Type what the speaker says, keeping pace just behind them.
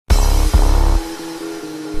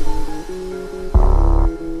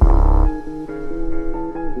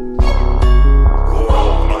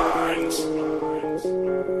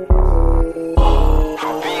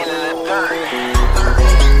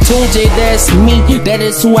DJ, that's me, that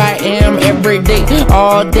is who I am every day,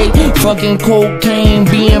 all day. Fucking cocaine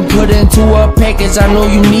being put into a package. I know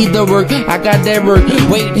you need the work, I got that work.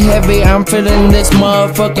 Weight heavy, I'm feeling this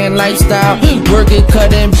motherfucking lifestyle. Working,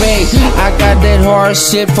 cutting back, I got that hard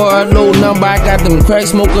shit for a low number. I got them crack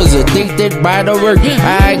smokers addicted by the work.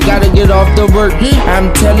 I gotta get off the work.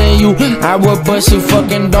 I'm telling you, I will bust your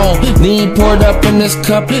fucking dome. Lean poured up in this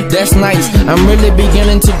cup, that's nice. I'm really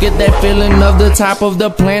beginning to get that feeling of the top of the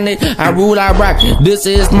planet. I rule, I rock, this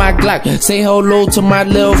is my Glock. Say hello to my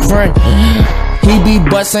little friend. He be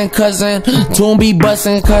bustin' cousin, Tune be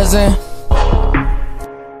bustin' cousin.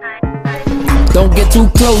 Don't get too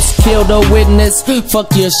close, kill the witness.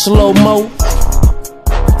 Fuck your slow-mo.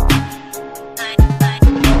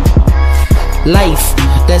 Life,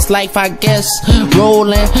 that's life I guess.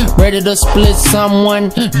 Rolling, ready to split someone.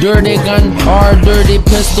 Dirty gun or dirty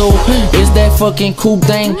pistol. Is that fucking cool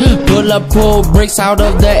thing? Pull up, pull bricks out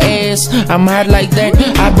of the ass. I'm hot like that,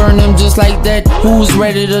 I burn them just like that. Who's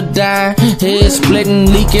ready to die? Head splitting,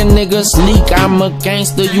 leaking, niggas leak. I'm a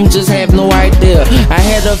gangster, you just have no idea. I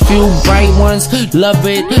had a few bright ones, love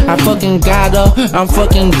it. I fucking got her, I'm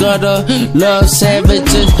fucking gutter. Love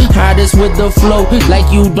savages, hottest with the flow,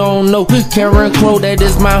 like you don't know. Crow, that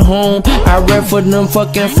is my home. I rap for them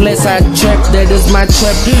fucking flats. I trap, that is my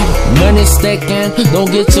trap. Money stacking,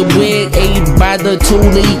 don't get your wig ate by the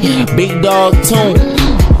toolie. Big dog tune.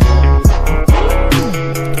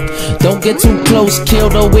 Don't get too close, kill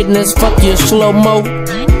the witness. Fuck your slow-mo.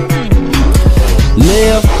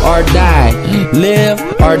 Live or die, live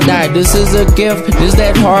or die. This is a gift, this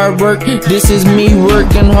that hard work. This is me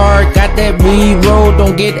working hard. Got that weed roll,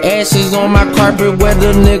 don't get ashes on my carpet.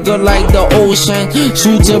 Weather nigga like the ocean.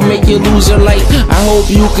 Shoot to make you lose your light. I hope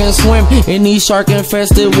you can swim in these shark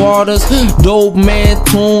infested waters. Dope man,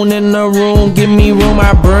 Tune in the room, give me room.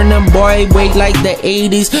 I burn them boy, wait like the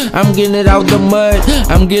 80s. I'm getting it out the mud,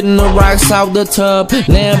 I'm getting the rocks out the tub.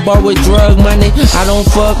 Land bar with drug money, I don't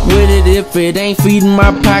fuck with it if it ain't feeding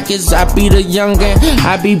my pockets. I be the youngin',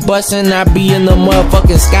 I be bustin', I be in the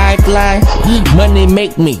motherfucking sky fly. Money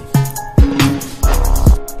make me